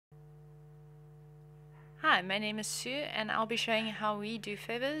Hi, my name is Sue and I'll be showing you how we do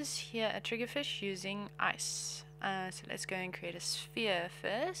feathers here at Triggerfish using ice. So let's go and create a sphere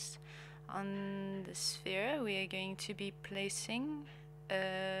first. On the sphere we are going to be placing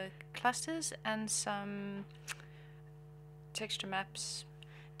clusters and some texture maps,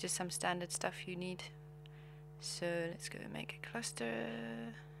 just some standard stuff you need. So let's go and make a cluster.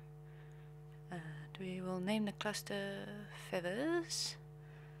 We will name the cluster feathers.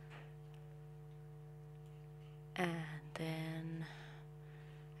 And then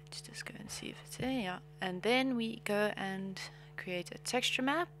let's just go and see if it's there. Yeah. And then we go and create a texture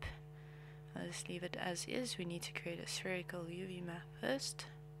map. I'll just leave it as is. We need to create a spherical UV map first.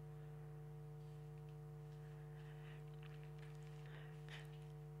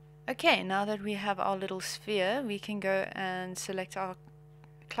 Okay, now that we have our little sphere, we can go and select our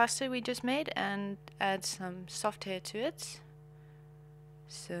cluster we just made and add some soft hair to it.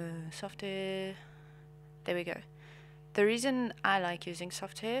 So soft hair, there we go. The reason I like using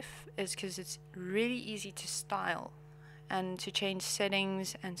soft hair is because it's really easy to style and to change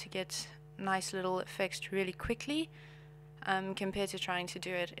settings and to get nice little effects really quickly, compared to trying to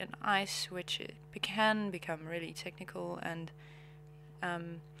do it in ice, which it can become really technical and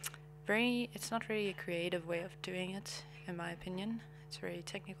it's not really a creative way of doing it, in my opinion. It's very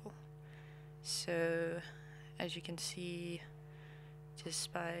technical. So as you can see,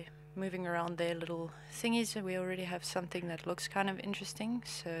 just by moving around their little thingies, we already have something that looks kind of interesting.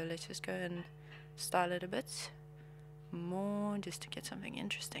 So let's just go and style it a bit more just to get something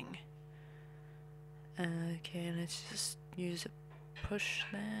interesting. Okay, let's just use a push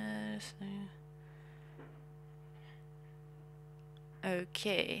there. So.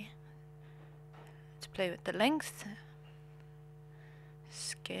 Okay, let's play with the length,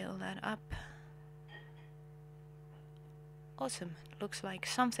 scale that up. Awesome, looks like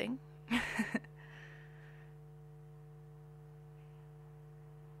something.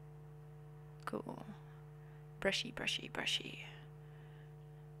 Cool. Brushy, brushy, brushy.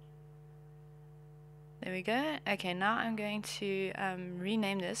 There we go. Okay, now I'm going to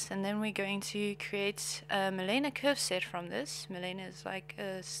rename this, and then we're going to create a Milena curve set from this. Milena is like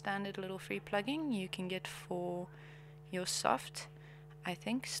a standard little free plugin you can get for your soft, I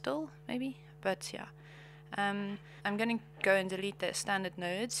think, still, maybe, but yeah. I'm going to go and delete the standard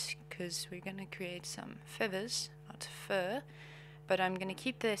nodes because we're going to create some feathers, not fur, but I'm going to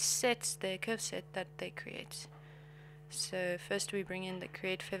keep the sets, the curve set that they create. So first we bring in the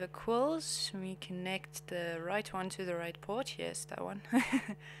create feather quills. We connect the right one to the right port. Yes, that one.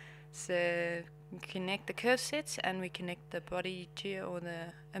 So we connect the curve sets and we connect the body geo, or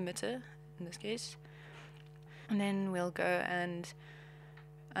the emitter in this case. And then we'll go and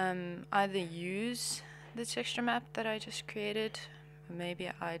either use the texture map that I just created.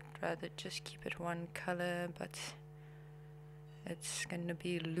 Maybe I'd rather just keep it one color, but it's gonna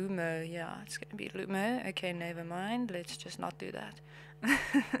be Lumo. Yeah, it's gonna be Lumo. Okay, never mind. Let's just not do that.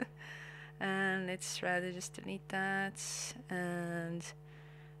 And let's rather just delete that. And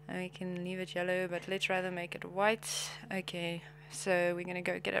we can leave it yellow, but let's rather make it white. Okay, so we're gonna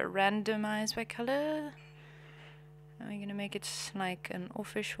go get a randomize by color. And we're gonna make it like an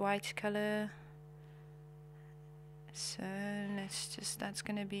offish white color. So let's just, that's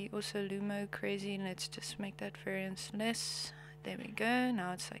gonna be also Lumo crazy. Let's just make that variance less. There we go.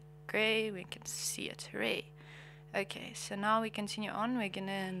 Now it's like gray. We can see it. Hooray. Okay, so now we continue on. We're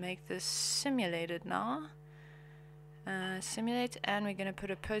gonna make this simulated now. Simulate, and we're gonna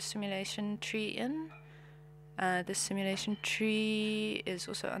put a post simulation tree in. This simulation tree is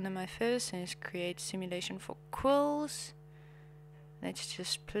also under my first, and it's create simulation for quills. Let's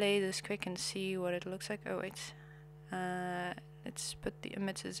just play this quick and see what it looks like. Oh wait, let's put the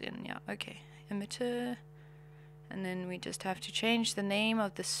emitters in. Yeah, okay, emitter. And then we just have to change the name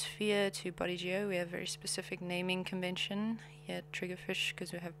of the sphere to body geo. We have a very specific naming convention here at Triggerfish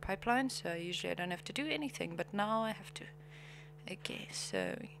because we have pipelines, so usually I don't have to do anything, but now I have to. Okay,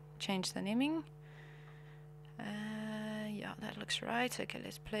 so we change the naming. Yeah, that looks right. Okay,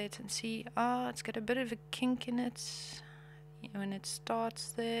 let's play it and see. Ah, it's got a bit of a kink in it. When it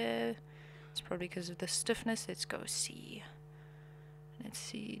starts there, it's probably because of the stiffness. Let's go see. Let's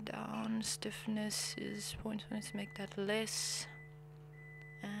see, down, stiffness is 0.1, let's make that less.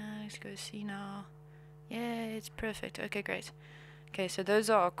 Let's go see now. Yeah, it's perfect. Okay, great. Okay, so those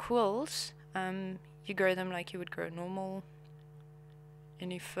are our quills. You grow them like you would grow normal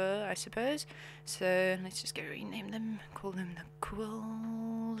any fur, I suppose. So let's just go rename them, call them the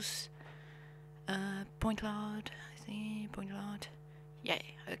quills. Point cloud, I think, point cloud.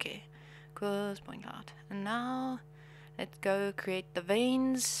 Yay, okay. Quills, point cloud. And now let's go create the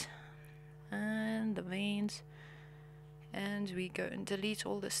veins. again, the veins, and we go and delete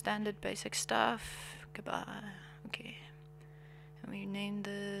all the standard basic stuff. Goodbye. Okay, and we name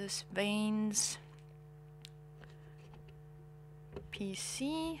this veins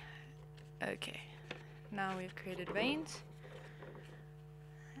PC. Okay, now we've created veins.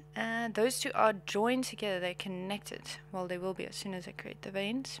 And those two are joined together, they're connected. Well, they will be as soon as I create the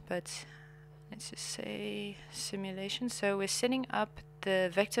veins, but let's just say simulation. So we're setting up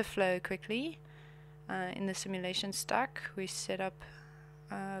the vector flow quickly. In the simulation stack, we set up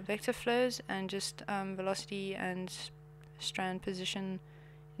vector flows and just velocity and strand position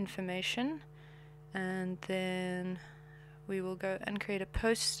information. And then we will go and create a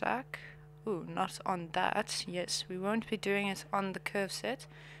post stack. Ooh, not on that. Yes, we won't be doing it on the curve set.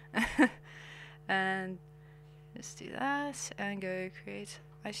 And let's do that and go create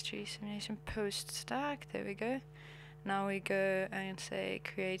ice tree simulation post stack. There we go. Now we go and say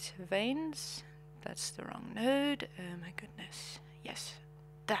create veins. That's the wrong node. Oh my goodness. Yes,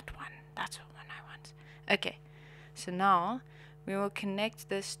 that one. That's the one I want. Okay, so now we will connect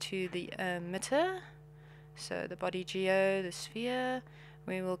this to the emitter. So the body geo, the sphere.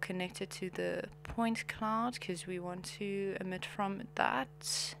 We will connect it to the point cloud because we want to emit from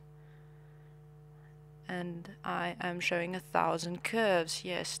that. And I am showing 1,000 curves.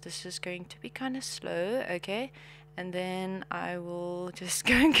 Yes, this is going to be kind of slow. Okay, and then I will just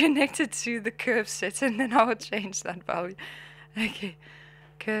go and connect it to the curve set, and then I will change that value. Okay,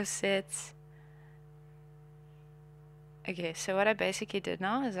 curve sets. Okay, so what I basically did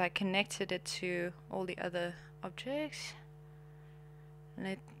now is I connected it to all the other objects.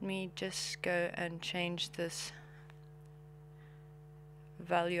 Let me just go and change this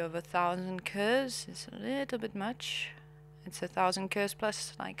value of 1,000 curves. It's a little bit much. It's 1,000 curves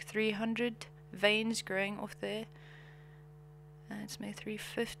plus like 300 veins growing off there. Let's make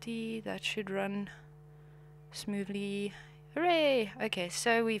 350. That should run smoothly. Hooray! Okay,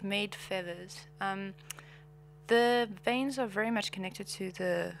 so we've made feathers. The veins are very much connected to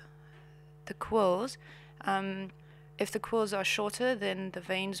the quills. If the quills are shorter, then the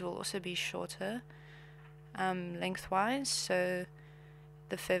veins will also be shorter lengthwise. So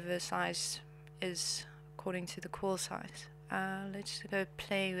the feather size is according to the quill size. Let's go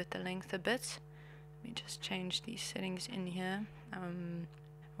play with the length a bit. Let me just change these settings in here. I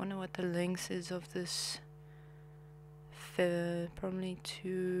wonder what the length is of this feather. Probably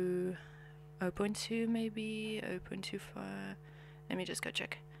 0.2 maybe, 0.25. Let me just go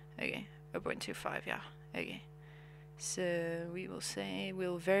check. Okay, 0.25, yeah. Okay. So we will say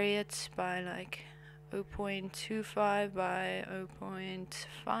we'll vary it by like 0.25 by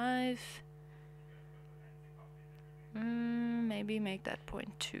 0.5. Maybe make that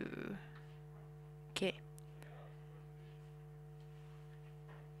 0.2. Okay.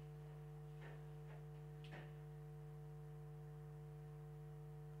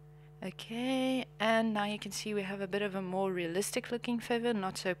 Okay, and now you can see we have a bit of a more realistic looking feather,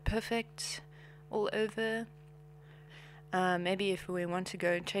 not so perfect all over. Maybe if we want to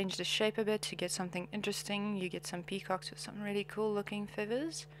go and change the shape a bit to get something interesting, you get some peacocks with some really cool looking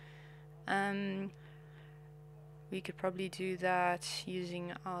feathers. We could probably do that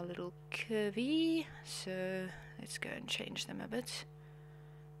using our little curvy. So let's go and change them a bit.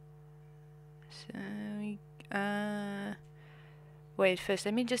 So wait, first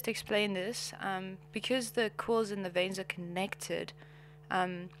let me just explain this. Because the quills and the veins are connected,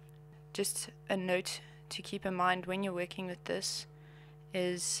 just a note to keep in mind when you're working with this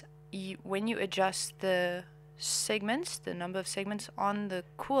is when you adjust the segments, the number of segments on the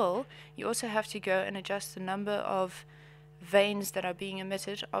quill, you also have to go and adjust the number of veins that are being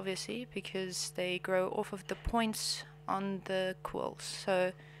emitted, obviously, because they grow off of the points on the quills.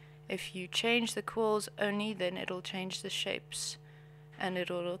 So if you change the quills only, then it'll change the shapes and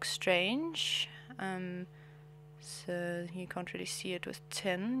it'll look strange. So you can't really see it with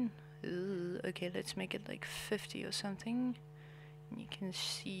 10. Okay, let's make it like 50 or something. You can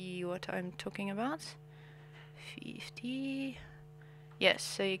see what I'm talking about. 50. Yes,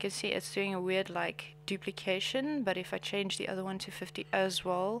 so you can see it's doing a weird like duplication, but if I change the other one to 50 as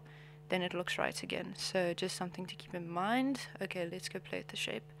well, then it looks right again. So just something to keep in mind. Okay, let's go play with the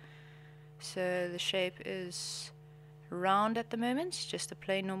shape. So the shape is round at the moment, just a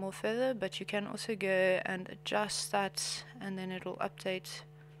plain normal feather, but you can also go and adjust that and then it'll update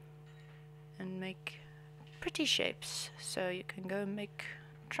and make pretty shapes. So you can go and make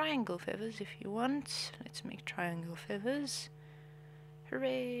triangle feathers if you want. Let's make triangle feathers.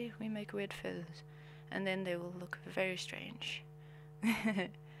 Hooray, we make weird feathers. And then they will look very strange.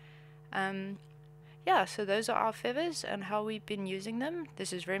 yeah, so those are our feathers and how we've been using them.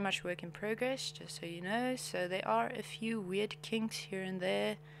 This is very much work in progress, just so you know. So there are a few weird kinks here and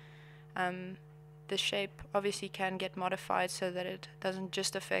there. The shape obviously can get modified so that it doesn't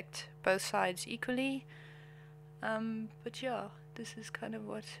just affect both sides equally. But yeah, this is kind of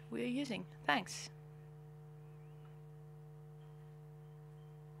what we're using. Thanks.